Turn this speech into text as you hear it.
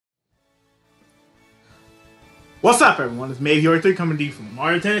What's up, everyone? It's Maybe3 coming to you from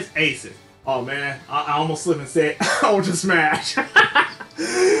Mario Tennis Aces. Oh man, I almost slipped and said Ultra Smash.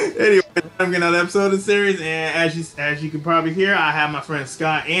 Anyway, I'm getting another episode of the series, and as you can probably hear, I have my friends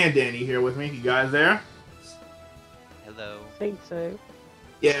Scott and Danny here with me. You guys there? Hello. I think so.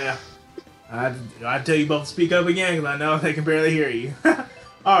 Yeah. I tell you both to speak up again because I know they can barely hear you.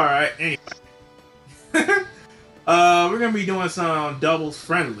 All right. Anyway. We're gonna be doing some doubles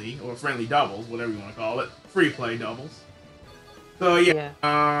friendly or friendly doubles, whatever you want to call it, free play doubles. So yeah.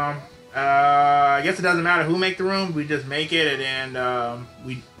 I guess it doesn't matter who make the room. We just make it, and then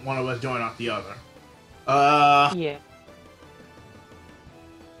one of us join off the other. Yeah.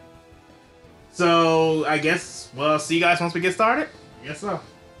 So I guess we'll see you guys once we get started. I guess so.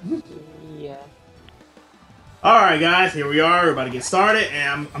 Yeah. Alright guys, here we are, we're about to get started,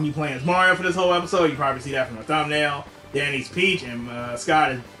 and I'm be playing as Mario for this whole episode. You probably see that from the thumbnail. Danny's Peach, and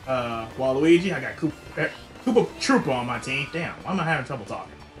Scott is Waluigi. I got Koopa Troopa on my team. Damn, why am I having trouble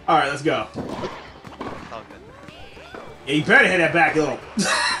talking? Alright, let's go. All good. Yeah, you better hit that back, you little...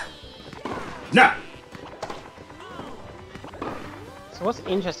 No! So what's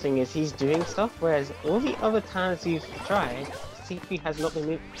interesting is he's doing stuff, whereas all the other times he's tried, CP has not been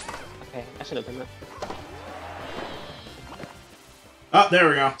moved. Okay, I should have done that. Oh, there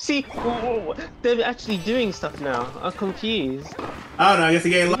we go. See, whoa, they're actually doing stuff now. I'm confused. I don't know, I guess the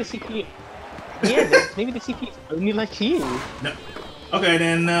game... Maybe the CPU... Yeah, maybe the CPU is only like you. No. Okay,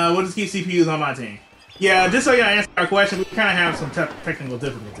 then we'll just keep CPUs on my team. Yeah, just so y'all answer our question, we kind of have some technical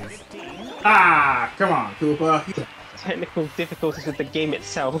difficulties. Ah, come on, Koopa. Technical difficulties with the game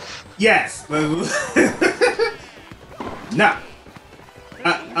itself. Yes. No.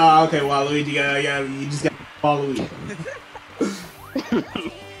 Okay, Waluigi, you just got Waluigi.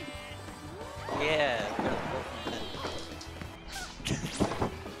 Yeah.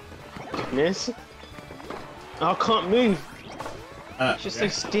 Goodness. Oh, I can't move. It's just yeah.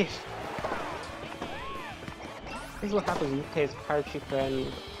 so stiff. This is what happens when you play as Paratrooper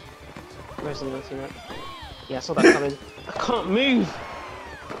and Resonance, you know? Yeah, I saw that coming. I can't move!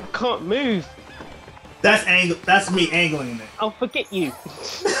 I can't move! That's me angling it. I'll forget you!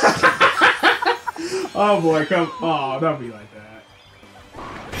 Oh boy, don't be like that.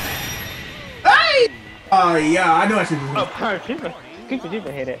 Hey! Oh yeah, I know I should do Oh, that. Paratrooper! Koopa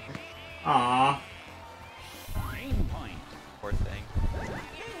Doopa hit it. Aww. Poor thing.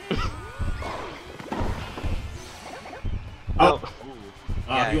 Oh.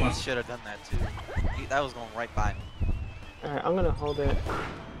 Yeah, you he want... should have done that too. That was going right by me. Alright, I'm gonna hold it.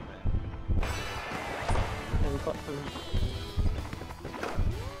 And got some...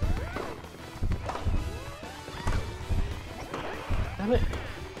 Damn it!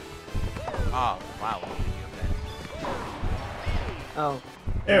 Oh, wow. Oh.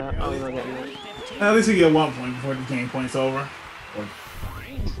 There we go. I'm not getting it. At least we get 1 point before the game point's over.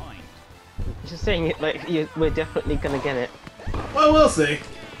 Just saying it like we're definitely gonna get it. Well, we'll see.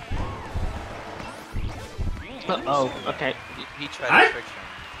 Oh, okay. He tried to trick him.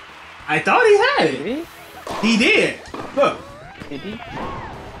 I thought he had Did it. he? He did. Look. Did he?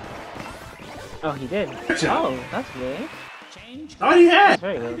 Oh, he did. Good job. Oh, that's weird. Thought he had. That's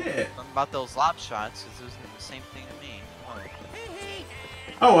very He good. did. Something about those lob shots, because it was the same thing to me.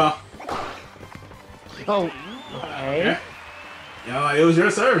 Oh well. Oh, okay. Yeah, it was your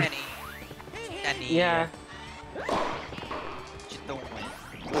serve. Danny. Yeah. Just don't win.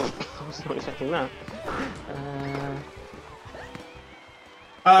 I was not expecting that.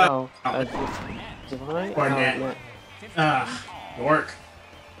 Divine? Or Oh, net. no. Work.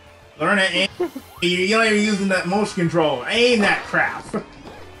 Learn it. You're not even using that motion control. Aim that crap.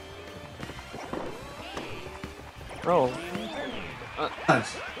 Oh.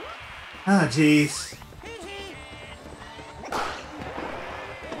 Ah, jeez.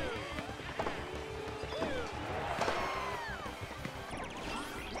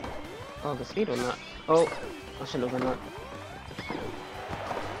 Oh, the speed on that. Oh, I shouldn't have done that.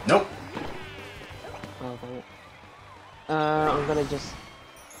 Nope. Oh, damn it. I'm gonna just...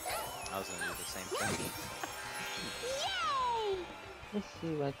 I was gonna do the same thing. Let's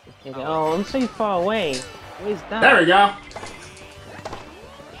see where to hit it. Oh, I'm so far away. Where's that? There we go.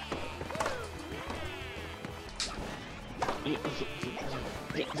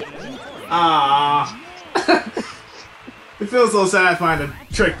 Ah. It feels so satisfying to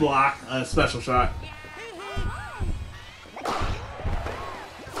trick block a special shot.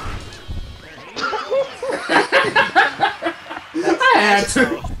 I had to.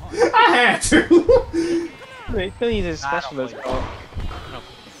 I had to. Wait, don't use his special as well.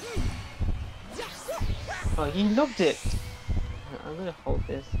 Oh, he lobbed it! I'm gonna hold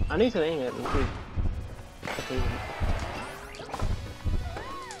this. I need to aim it at me too. occasion.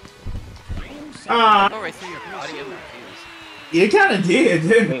 Go right through your body. I'm confused. You kind of did,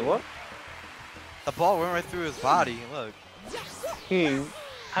 didn't Wait, what? The ball went right through his body. Look. Who?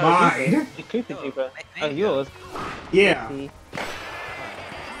 Mine. The Koopa Trooper. Oh, Mango. yours. Yeah. See.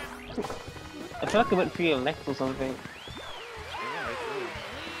 I feel like it went through your legs or something. It went right through.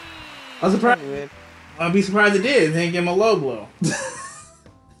 I was surprised. Weird. I'd be surprised it did. It didn't give him a low blow.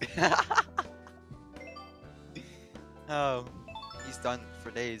 Oh, he's done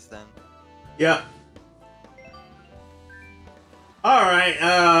for days then. Yep.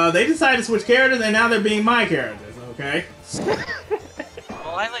 Alright, they decided to switch characters and now they're being my characters, okay?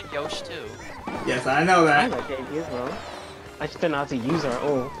 Well, I like Yosh too. Yes, I know I that. like JD as well. I just don't know how to use her at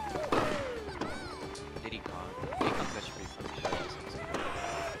all. Diddy Kong. Diddy Kong's actually pretty funny.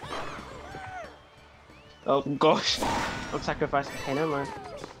 Oh gosh. I'm sacrificing. Hey, never mind.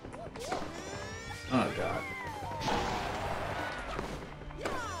 Oh god.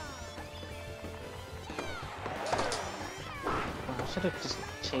 Oh, I should have just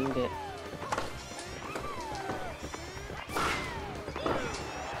chained it.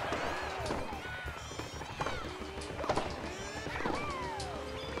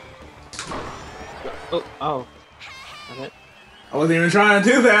 Oh. Okay. I wasn't even trying to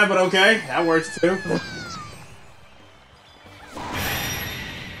do that, but okay. That works too.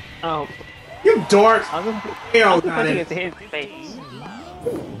 Oh. You dork! I was KO putting got it it. to his face.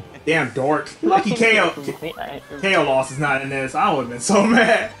 Damn dork. Lucky KO. KO loss is not in this. I would have been so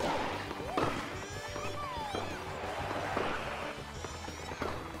mad.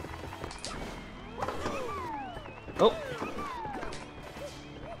 Oh.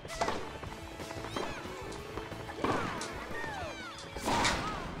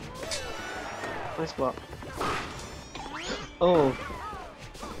 Nice block. Oh.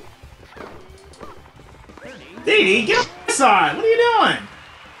 Dee, get off the side! What are you doing?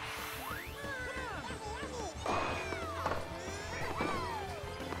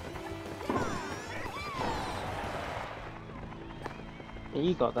 Yeah,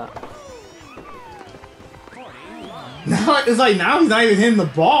 you got that. Now it's like now he's not even hitting the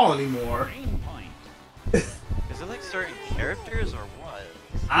ball anymore. Is it like certain characters or what?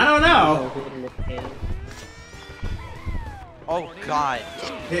 I don't know. Oh god.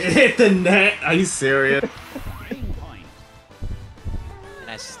 It hit the net. Are you serious? And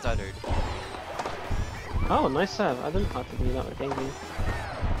I stuttered. Oh, nice serve. I didn't have to do that with Davey.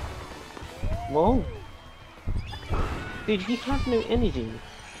 Whoa. Dude, you have no energy.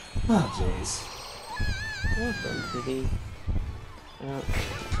 Oh jeez. Well done, Diddy.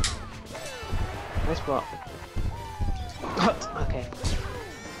 Nice block. Okay.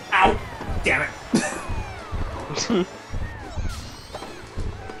 Ow! Damn it.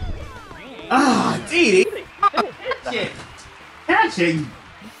 Ah, Dee Dee! Catch it! Catch it!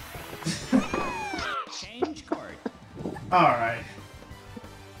 Change card. Alright.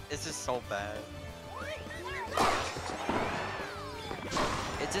 It's just so bad.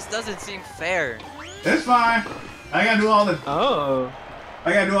 It just doesn't seem fair. It's fine. I gotta do all the Oh.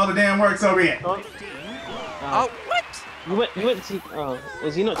 damn work, so be it. Oh. Oh, what? You went to. Oh,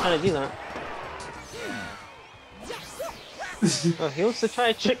 was he not trying to do that? Oh, he wants to try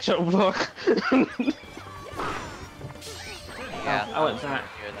a trick shot block. Yeah, I went back.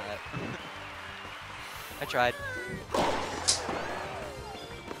 Hear that. I tried.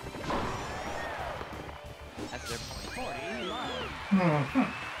 That's their point.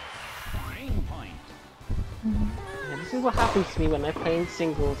 Game point. Yeah, this is what happens to me when I play in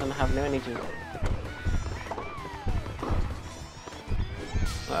singles and I have no energy.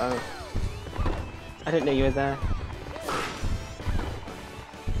 Uh-oh. I didn't know you were there.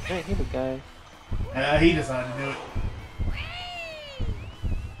 Alright, here we go. He decided to do it.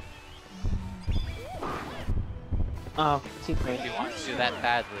 Oh, too If quick. you want to do that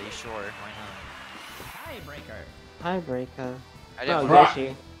badly, sure, why Tiebreaker. Tiebreaker. not? I Oh, didn't Rock.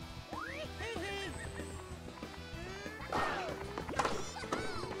 Yoshi.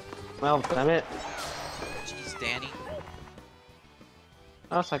 Well, damn it. Jeez, Danny.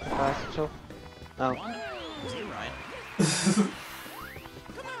 I'll sacrifice, sure. Oh. One, zero. Ryan.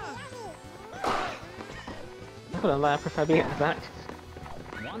 I'm gonna lie, I prefer being at the back.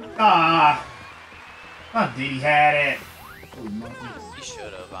 One. Ah! Oh, Dee Dee had it. He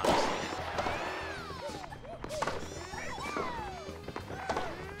should have, honestly.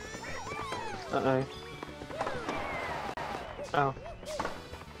 Uh-oh. Oh.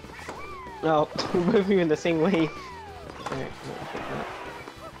 No, we're moving in the same way. Alright,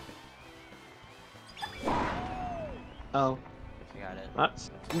 oh. You got it. What?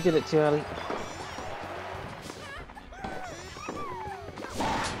 You did it too early.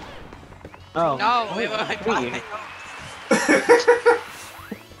 Oh. No, wait, Wait, wait,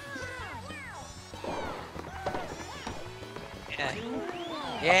 Yeah.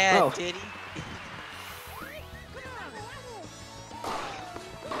 Yeah, Oh. Diddy.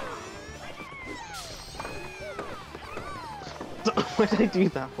 What did I do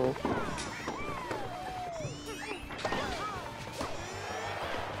that for?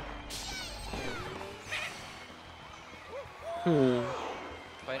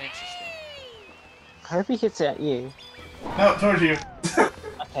 Quite interesting. I hope he hits it at you. No, towards you.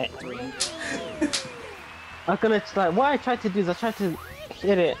 Okay. I'm gonna like what I tried to do is I tried to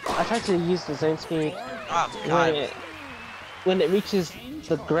hit it. I tried to use the zone speed Oh, God. when it reaches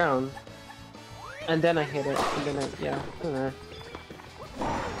the ground, and then I hit it, and then yeah, I don't know.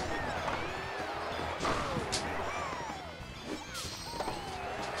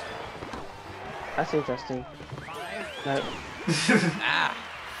 That's interesting. No. Ah,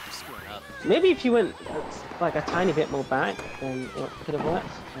 I'm screwing up. Maybe if you went like a tiny bit more back, then it could have worked.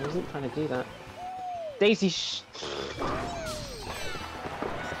 I wasn't trying to do that. Daisy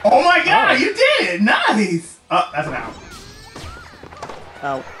Oh my god, Oh. you did it! Nice! Oh, that's an out.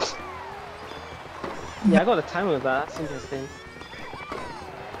 Oh. Yeah, I got a timer with that. That's interesting.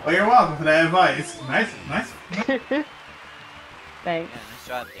 Well, you're welcome for that advice. Nice, nice. Thanks. Yeah, nice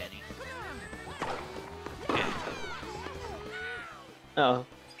job, Danny. Oh.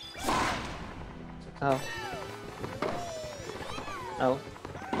 Oh. Oh.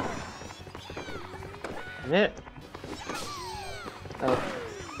 Damn it. Oh.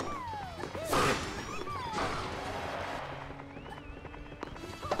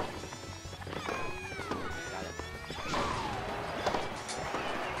 Got it.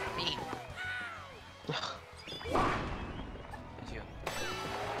 Me. It's you.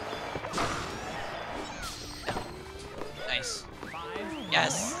 No. Nice.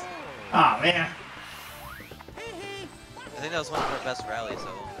 Yes! Oh man. I think that was one of our best rallies, so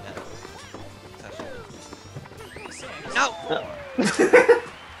yeah. It's actually- No!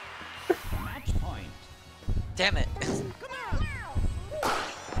 Match point. Damn it!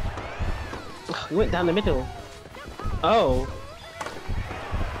 You went down the middle. Oh.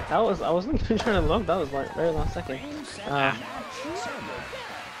 That was, I wasn't even trying to log, that was like very last second. Game set. Uh, Match server.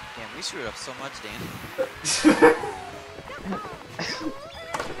 Damn, we screwed up so much, Dan.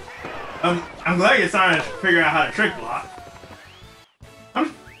 I'm glad you're starting to figure out how to trick block. I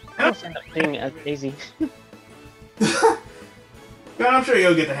almost end up doing it as Daisy. But I'm sure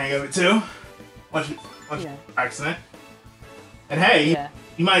you'll get the hang of it too. Once you Yeah. practice it. And hey, Yeah.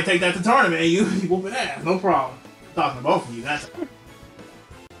 you might take that to tournament and you whoop it ass, no problem. I'm talking to both of you, that's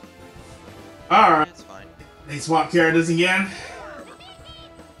Alright. It's fine. They swap characters again.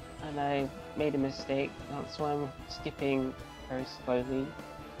 And I made a mistake, that's why I'm skipping very slowly.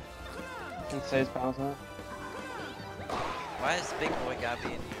 And so is Bowser. Why is Big Boy gotta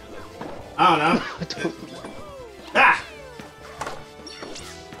be in here? I don't know. I don't- Ah!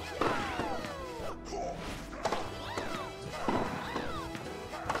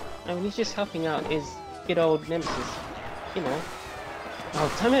 I mean, he's just helping out his good old nemesis. You know.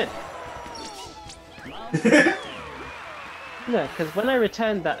 Oh, damn it! No, because when I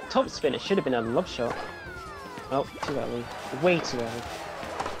returned that top spin, it should have been a lob shot. Oh, too early. Way too early.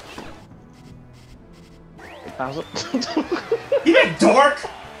 Bowser. You big dork!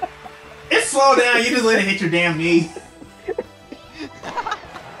 It's slow down, you just let it hit your damn knee.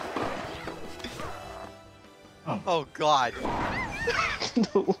 Oh god.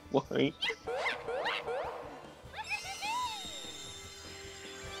 Don't worry.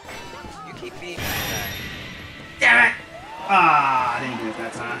 You keep being like that. Damn it! Ah, I didn't do it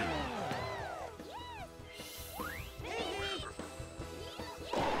that time.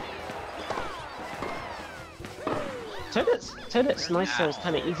 Toadette's nicer is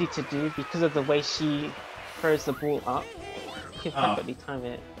kind of easy to do because of the way she throws the ball up. You can Oh. perfectly time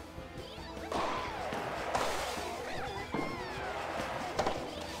it.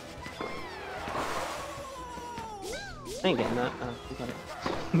 I ain't getting that. Oh, we got it.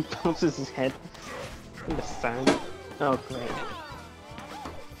 Bounces his head in the sand. Oh, great.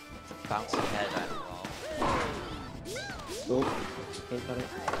 Bouncing head, I don't know. Oh, okay, got it.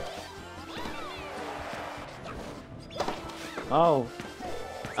 Oh.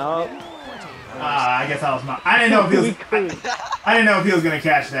 Oh. Ah, I guess that was my. I didn't know if he We was. could. I didn't know if he was gonna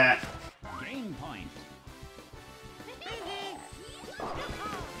catch that. Game point.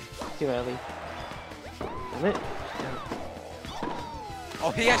 Too early. Damn it. Oh,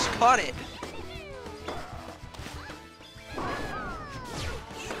 he actually caught it!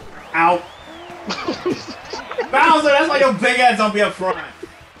 Ow. Bowser, that's why your big ass don't be up front.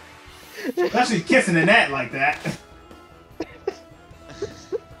 Especially kissing the net like that.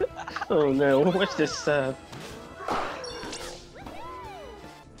 Oh no, watch this serve.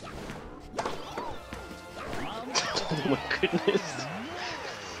 Oh my goodness.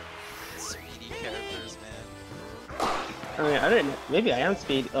 Speedy characters, man. I mean, I don't know. Maybe I am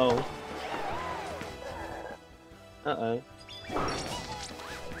speed. Oh. Uh-oh.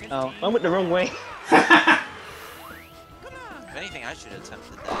 Oh, I went the wrong way. If anything, I should have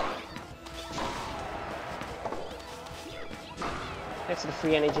attempted that. Next to the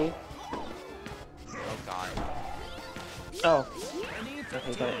free energy. Oh god. Oh.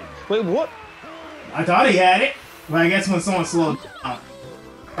 Okay, got it. Wait, what? I thought he had it, but I guess when someone slowed down,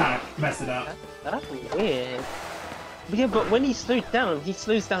 kind of messed it up. That's weird. But yeah, but when he slows down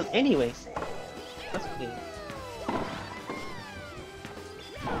anyways. That's weird.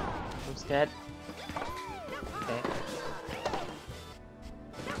 I'm scared. Okay.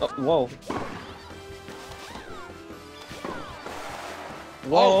 Oh, whoa.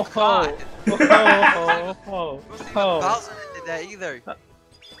 Whoa, Oh, God. Whoa, It wasn't even oh. Bowser that did that either.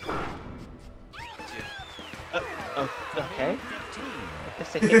 Oh, okay. I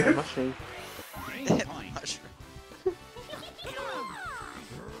guess I hit my mushroom. Green Hit the point. mushroom.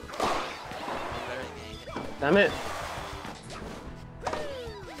 Better than me. Damn it.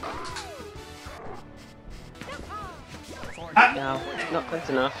 Ah. No, not close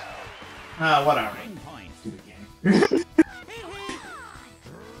enough. Whatever. Green point. Stupid game.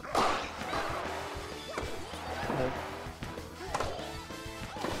 Okay.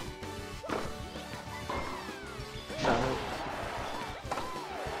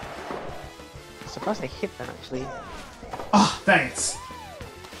 I'm surprised I hit that actually. Oh, thanks.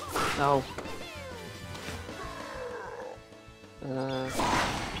 No.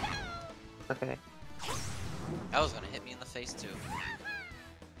 Okay. That was gonna hit me in the face too.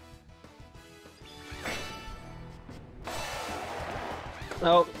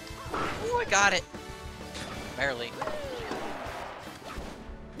 Oh, Oh, I got it. Barely.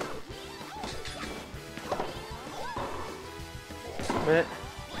 minute.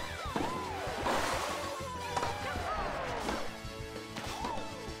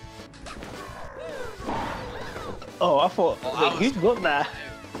 Oh, I thought. Oh, I Wait, was- who's got that?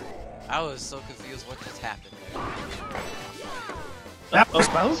 I was so confused what just happened there. That Oh, was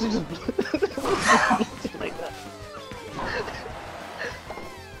Bowser just like that.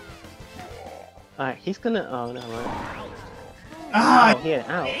 Alright, he's gonna. Oh no, right. ah, Oh, here,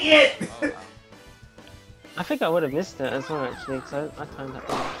 ow. idiot. Oh, wow. I think I would have missed it as well, actually, because I timed that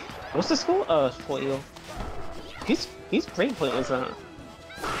wrong. What's the score? Oh, it's 40. Whose breakpoint was that?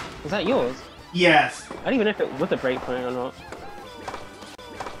 Was that yours? Yes. I don't even know if it was a breakpoint or not.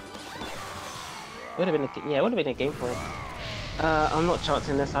 Would have been a, yeah, it would have been a game point. I'm not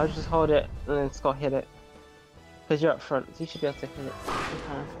charting this. I'll just hold it and then Scott hit it. Because you're up front, so you should be able to hit it.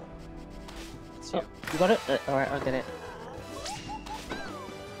 Okay. It's Oh, you. you got it? Alright, I'll get it.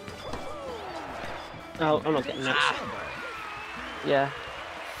 Oh, I'm not getting that. Yeah,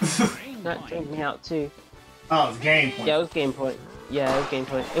 Green that point. drained me out too. Oh, it's game point. Yeah, it was game point. Yeah, it was game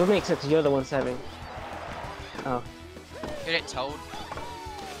point. It would make sense because you're the one serving. Oh. Hit it, Toad.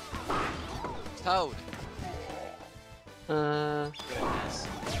 Toad. Goodness.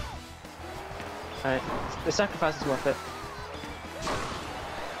 Alright. The sacrifice is worth it.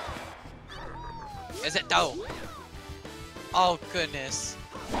 Is it though? Oh goodness.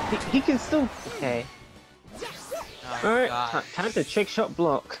 He can still. Okay. Oh Alright, god. time to trick shot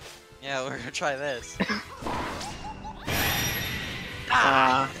block. Yeah, we're gonna try this.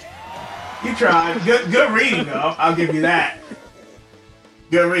 Ah. You tried. Good reading though. I'll give you that.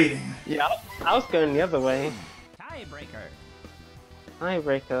 Good reading. Yeah, I was going the other way. Tiebreaker.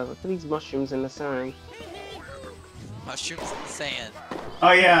 Tiebreaker. Look at these mushrooms in the sand. Mushrooms in the sand.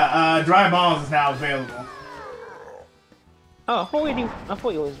 Oh yeah, dry bombs is now available. Oh, I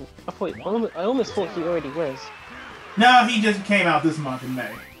thought I almost thought he already was. No, he just came out this month in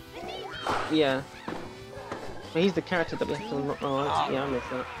May. Yeah. But he's the character that we have to unlock. Oh, yeah, I missed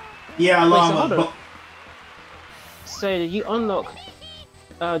that. Yeah, Wait, so along hold with. on. So you unlock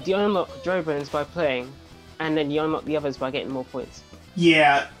Drobones by playing, and then you unlock the others by getting more points.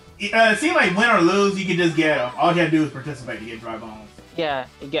 Yeah, it seemed like win or lose, you can just get them. All you have to do is participate to get dry bombs. Yeah,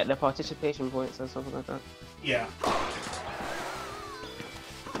 you get the participation points or something like that. Yeah.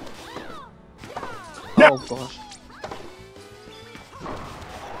 Oh gosh.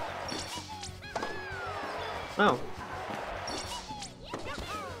 Oh.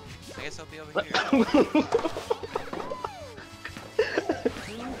 I guess I'll be over here.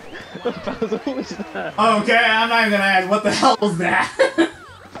 Bowser, what was that? Okay, I'm not even gonna ask what the hell was that.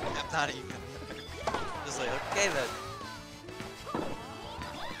 Not even. Just like, okay then.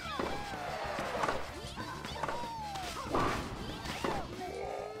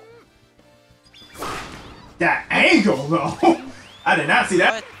 That angle, though! I did not see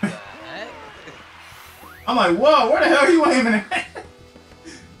that. What the heck? I'm like, whoa, where the hell are you aiming at?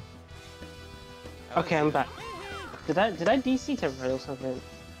 Okay, I'm back. Did I DC temporary or something?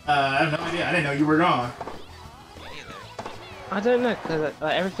 I have no idea. I didn't know you were gone. Me neither. I don't know, cause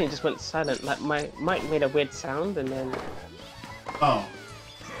like, everything just went silent. Like my mic made a weird sound, and then Oh.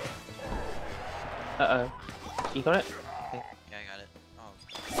 you got it? Okay. Yeah, I got it. Oh.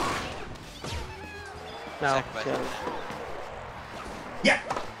 Now, Second button. Yeah!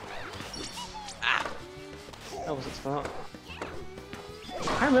 Ah! that wasn't smart.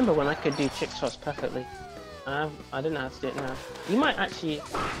 I remember when I could do trick shots perfectly. I didn't know how to do it now. You might actually.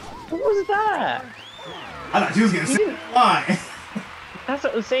 What was that? I thought you was getting sick line. That's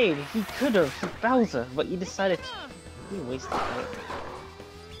what I'm saying. He could have, Bowser, but you decided to. You wasted it.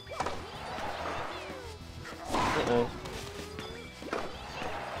 Uh-oh.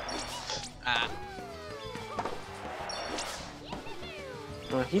 Ah!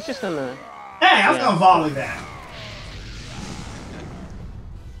 Well, he's just gonna. Hey, I was Yeah. gonna volley that.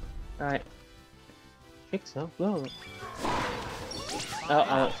 Alright. Fix up, go. Oh,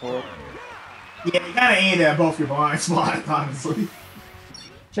 I went forward. Yeah, you kinda aimed at both your blind spots, honestly.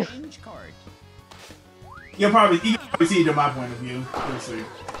 Change card. You can probably see it to my point of view. You'll see.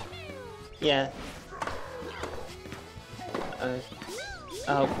 Yeah.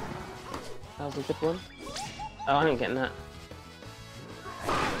 Oh. That was a good one. Oh, I ain't getting that.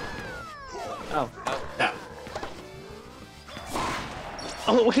 Oh. Yeah.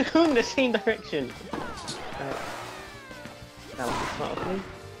 Oh, we're going in the same direction! That was smart of me.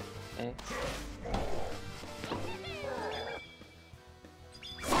 Okay.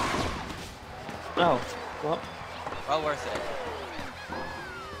 Oh, what? Well worth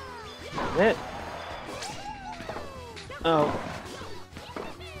it. It? Oh.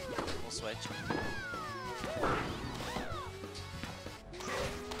 We'll switch.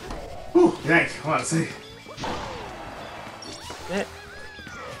 Whew, thanks. I wanna see. It?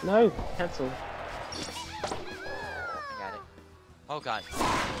 No, cancel. I got it. Oh god.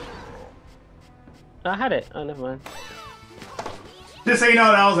 I had it. Oh, never mind. Just so you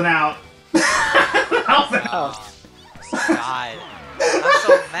know, that was an out. That was an out. God. I'm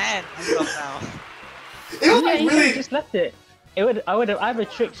so mad myself now. It was Yeah, like you really. could've just left it. I would have either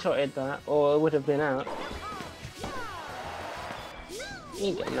trick shotted that, or it would have been out. You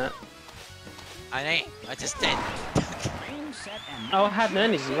ain't getting that. I ain't. I just did. Frame set and Oh, I had no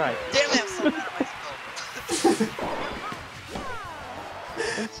energy, right. Damn it, I'm so mad at myself.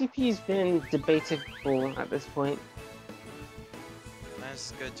 MCP's been debatable at this point.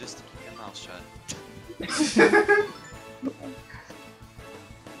 That's good just to keep your mouth shut.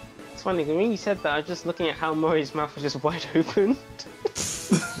 It's funny, 'cause when you said that, I was just looking at how Mori's mouth was just wide open.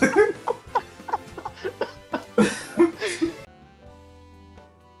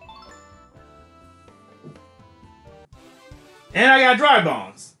 And I got dry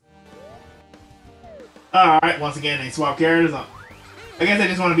bones. Alright, once again, they swap characters. I guess they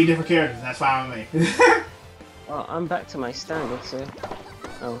just want to be different characters. That's fine with me. Well, I'm back to my standard, so...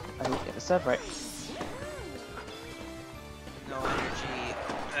 Oh, I didn't get the serve right. No energy.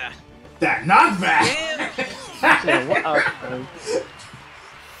 Ugh. That knockback! Damn! Yeah, what else?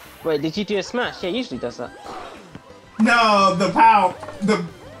 Wait, did you do a smash? Yeah, it usually does that. No, the power. The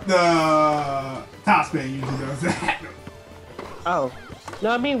top spin usually does that. Oh. No,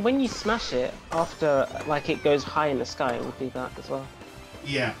 I mean, when you smash it, after, like, it goes high in the sky, it will do that as well.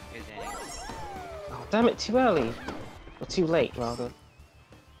 Yeah. Good Danny. Oh, damn it, too early. Or too late, rather.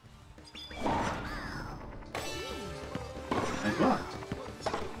 Like what?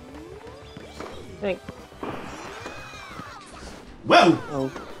 Think. Whoa!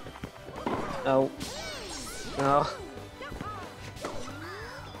 Oh. Oh. Oh.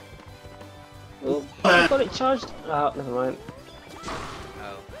 Oh, I got it charged. Oh, never mind.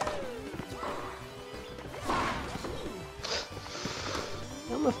 Oh.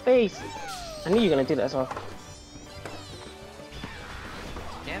 On my face. I knew you were gonna do that as well.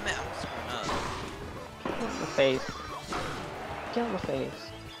 Damn it, I'm screwing up. Get out my face. Get out my face.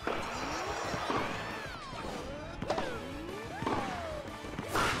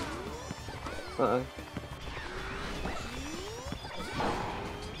 Uh-oh.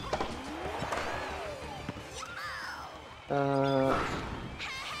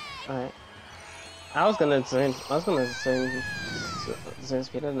 Alright. I was gonna zone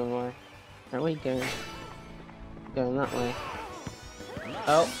speed, I don't know why. Alright, where you going? Going that way.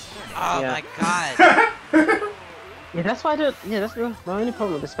 Oh, Oh Yeah. my god. yeah, that's why I don't. Yeah, that's my only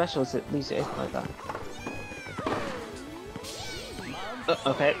problem with the special is it leaves it open like that.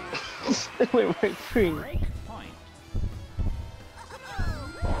 Okay. It went right through. Break point.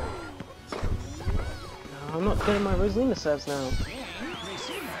 No, I'm not getting my Rosalina serves now.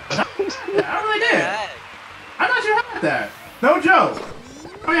 Yeah, I really did. Yeah, I thought you had that. No joke.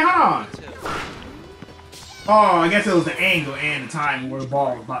 Oh yeah, hold on. too. Oh, I guess it was the angle and the time where the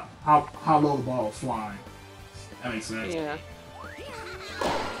ball was about how low the ball was flying. That makes sense. Yeah.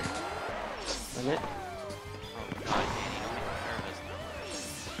 Damn it. Oh god, Danny, don't make me nervous.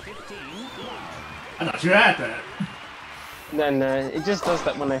 15. I thought you had that. Then it just does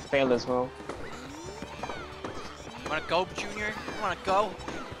that when I fail as well. You wanna go, Junior? You wanna go?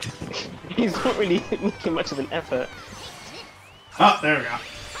 He's not really making much of an effort. Oh, there we go.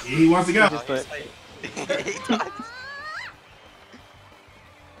 He wants to go. Just Oh, like- he does.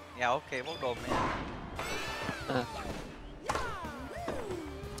 Yeah, okay, we'll go, man. Uh,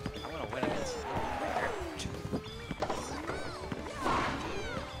 I'm gonna win against you.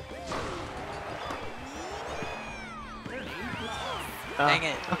 Dang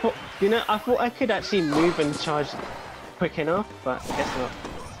it. I thought I could actually move and charge quick enough, but I guess not.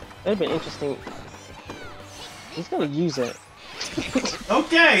 That'd been interesting. He's gonna use it.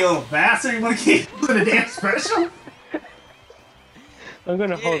 Okay, you little bastard. You want to keep doing the damn special? I'm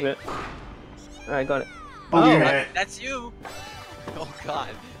gonna hold it. Alright, got it. Oh, Oh, your I- head. That's you! Oh god.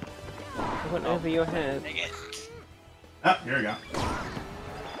 It went over your head. Dang it. Oh, here we go.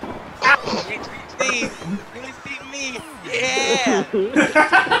 Really beat me! Yeah!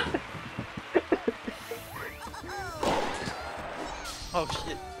 Oh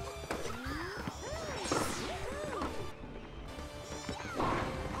shit.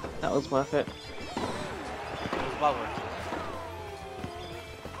 That was worth it. Well worth it.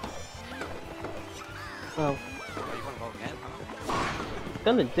 Well, Oh, you wanna go again, huh? he's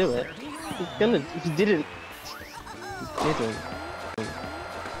gonna do it. He didn't. He didn't.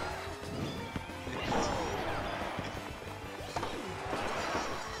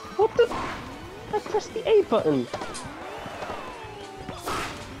 What the? I pressed the A button.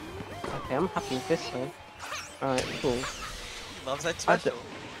 Okay, I'm happy with this one. Alright, cool. He loves that special.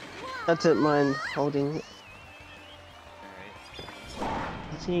 I don't mind holding it. Alright.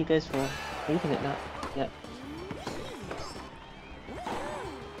 Let's see you guys for leaving it now. Yep.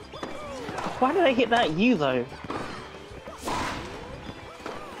 Why did I hit that you though?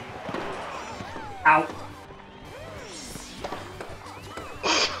 Ow.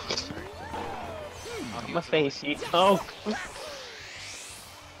 Oh, he My was face, you. Oh!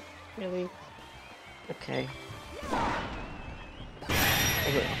 Really? Okay.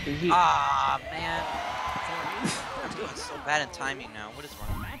 Okay, you. Ah, man. I'm doing so bad in timing now. What is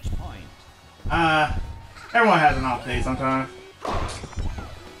wrong? Match point. Everyone has an off day sometimes.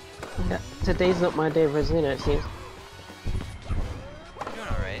 Yeah, today's not my day of Rosalina, it seems. You're doing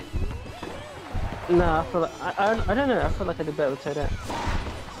alright. No, I feel like I don't know. I feel like I did better with Toadette.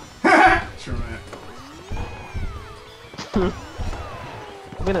 True, man.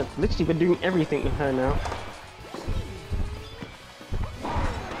 I'm gonna literally been doing everything with her now.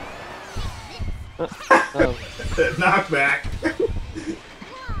 Oh. Knockback.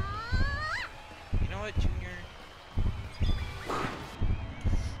 You know what, Junior?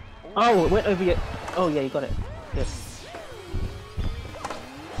 Oh, it went over your. Oh yeah, you got it. Good.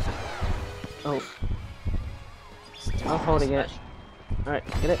 Oh, I'm holding it. Alright,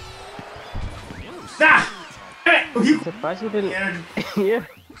 get it. Ah! Hey, you. Surprised you didn't. Yeah. Yeah.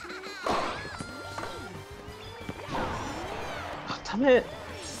 Oh, damn it.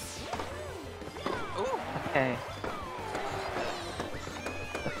 Ooh. Okay.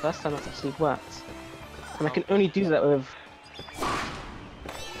 The first time that's actually worked. And I can only do that with...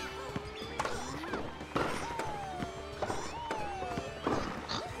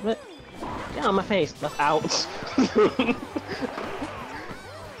 What? Get out of my face. That's out.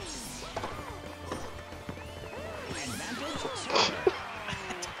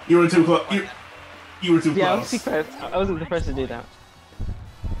 You were too close. You were too Yeah, I was close. too close. I wasn't the first to do that.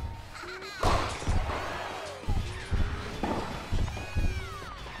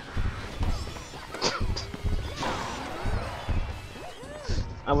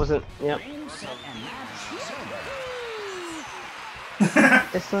 I wasn't, yep. Game, set, and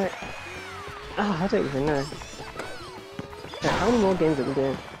match. It's like... Oh, I don't even know. Okay, how many more games are we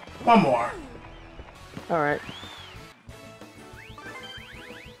doing? One more. Alright.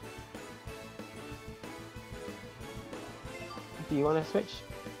 Do you want to switch,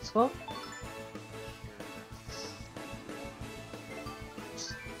 Scott?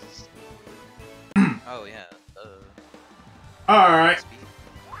 Oh yeah. Alright, Speed.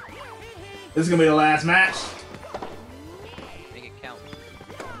 this is gonna be the last match. Make it count.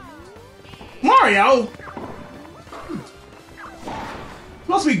 Mario!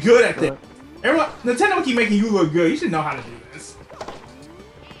 Supposed to be good at this. Everyone, Nintendo keep making you look good. You should know how to do this.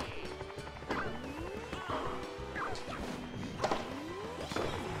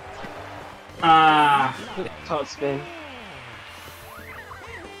 Top spin.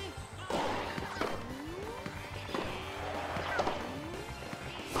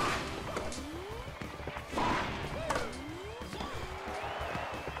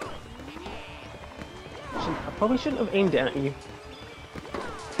 I probably shouldn't have aimed it at you.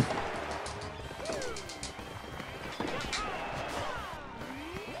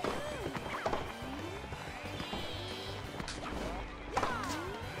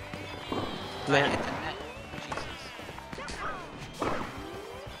 I Man. hit the net. Jesus.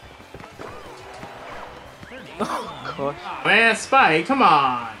 Oh gosh. Man, Spike, come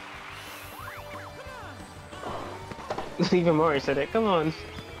on. Even Mario said it. Come on.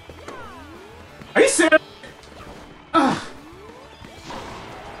 Are you serious? Ugh.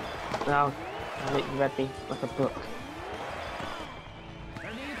 Now, you read me like a book. I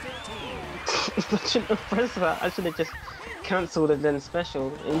shouldn't have pressed that. I should have just cancelled and then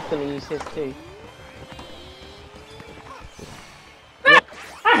special. Instantly use his too.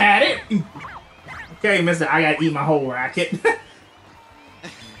 I had it. Okay, mister, I gotta eat my whole racket.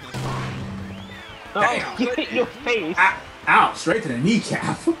 Oh, you hit your face. Ow, straight to the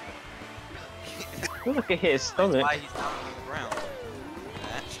kneecap. Look like it hit his stomach. Why he's not on the ground?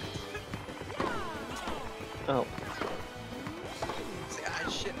 Oh. See, I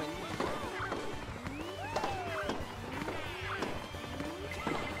shit my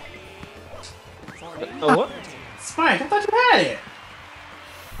knee. Oh, what? Spike, I thought you had it.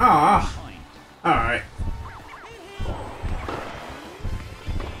 Aw. Alright.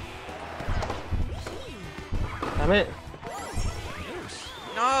 Damn it.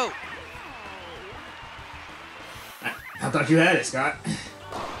 No! I thought you had it, Scott. I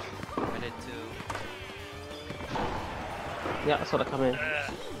did too. Yeah, I saw that come in.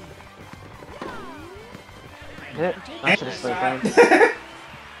 Hit it. I should have slowed down.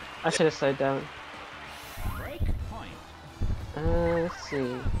 I should have slowed down. Let's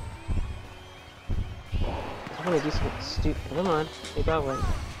see. I want to do something stupid. Come on, maybe I won't.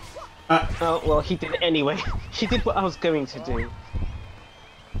 Oh, well, he did it anyway. He did what I was going to do.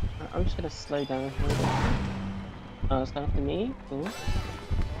 I'm just gonna slow down. Oh, it's after me? Cool.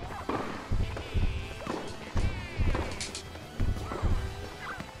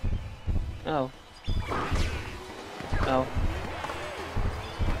 Oh. Oh.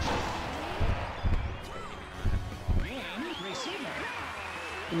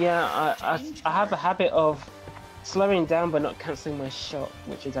 Yeah, I have a habit of slowing down but not cancelling my shot,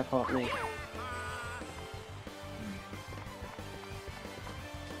 which is I can't make.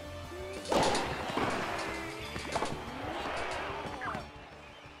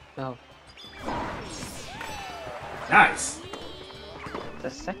 Oh. Nice. The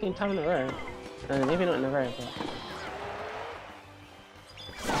second time in a row. Maybe not in a row, but...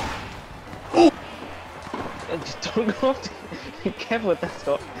 Just don't go off to... Be careful with that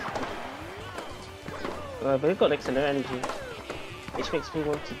stop. But we've got excellent energy. Which makes me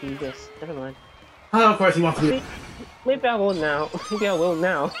want to do this. Never mind. Oh, of course he wants to do. Maybe I will now. Maybe I will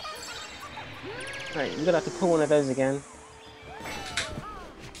now. Right, I'm gonna have to pull one of those again.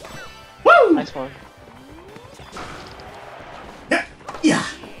 Woo! Nice one. Yeah. Yeah.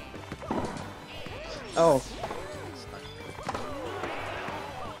 Oh.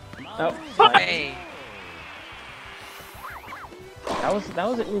 Oh. Hey! That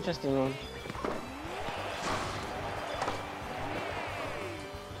was an interesting one.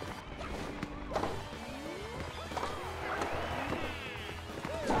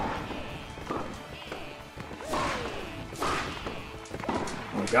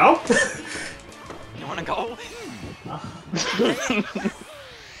 Go. You wanna go?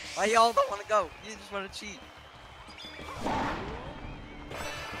 Why y'all don't wanna go? You just wanna cheat.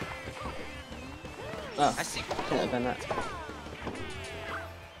 Oh, I see. shouldn't have done that.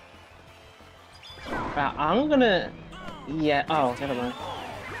 Right, I'm gonna... Yeah, oh, never mind.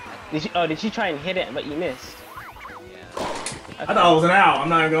 Did you try and hit it, but you missed? Yeah. Okay. I thought it was an out. I'm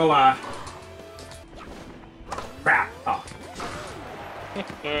not even gonna lie. Crap. Oh.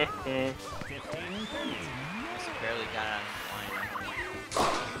 Just barely got out of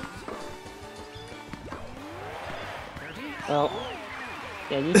line. Well,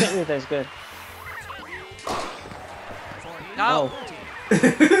 yeah, you hit me with those good. No! Oh.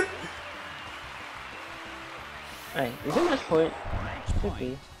 Hey, is it match point? Should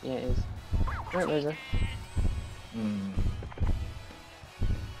be. Yeah, it is. Right, Loser.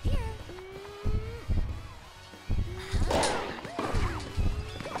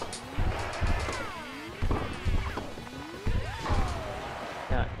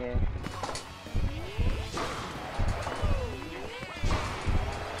 Out here.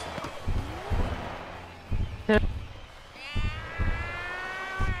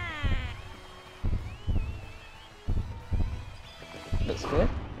 Looks good.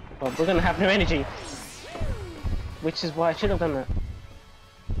 Well, we're gonna have no energy. Which is why I should have done that.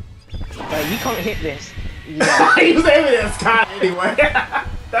 Right, you can't hit this. Yeah. He was aiming at Scott anyway.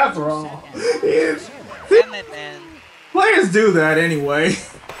 That's wrong. Damn it, man. Players do that anyway.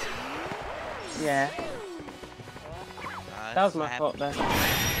 Yeah. That was my fault there.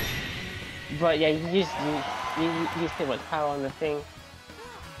 But yeah, you used too much power on the thing.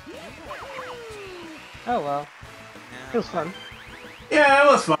 Oh well. It was fun. Yeah, it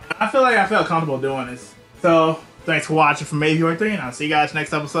was fun. I feel like I felt comfortable doing this. So, thanks for watching from Maybe 3, and I'll see you guys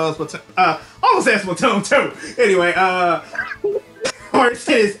next episode. Almost said Splatoon 2. Anyway, Horse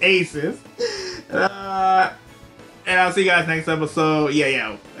is Aces. And I'll see you guys next episode.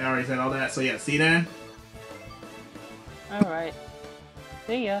 Yeah, I already said all that. So yeah, see you then. Alright.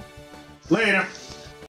 See ya. Later.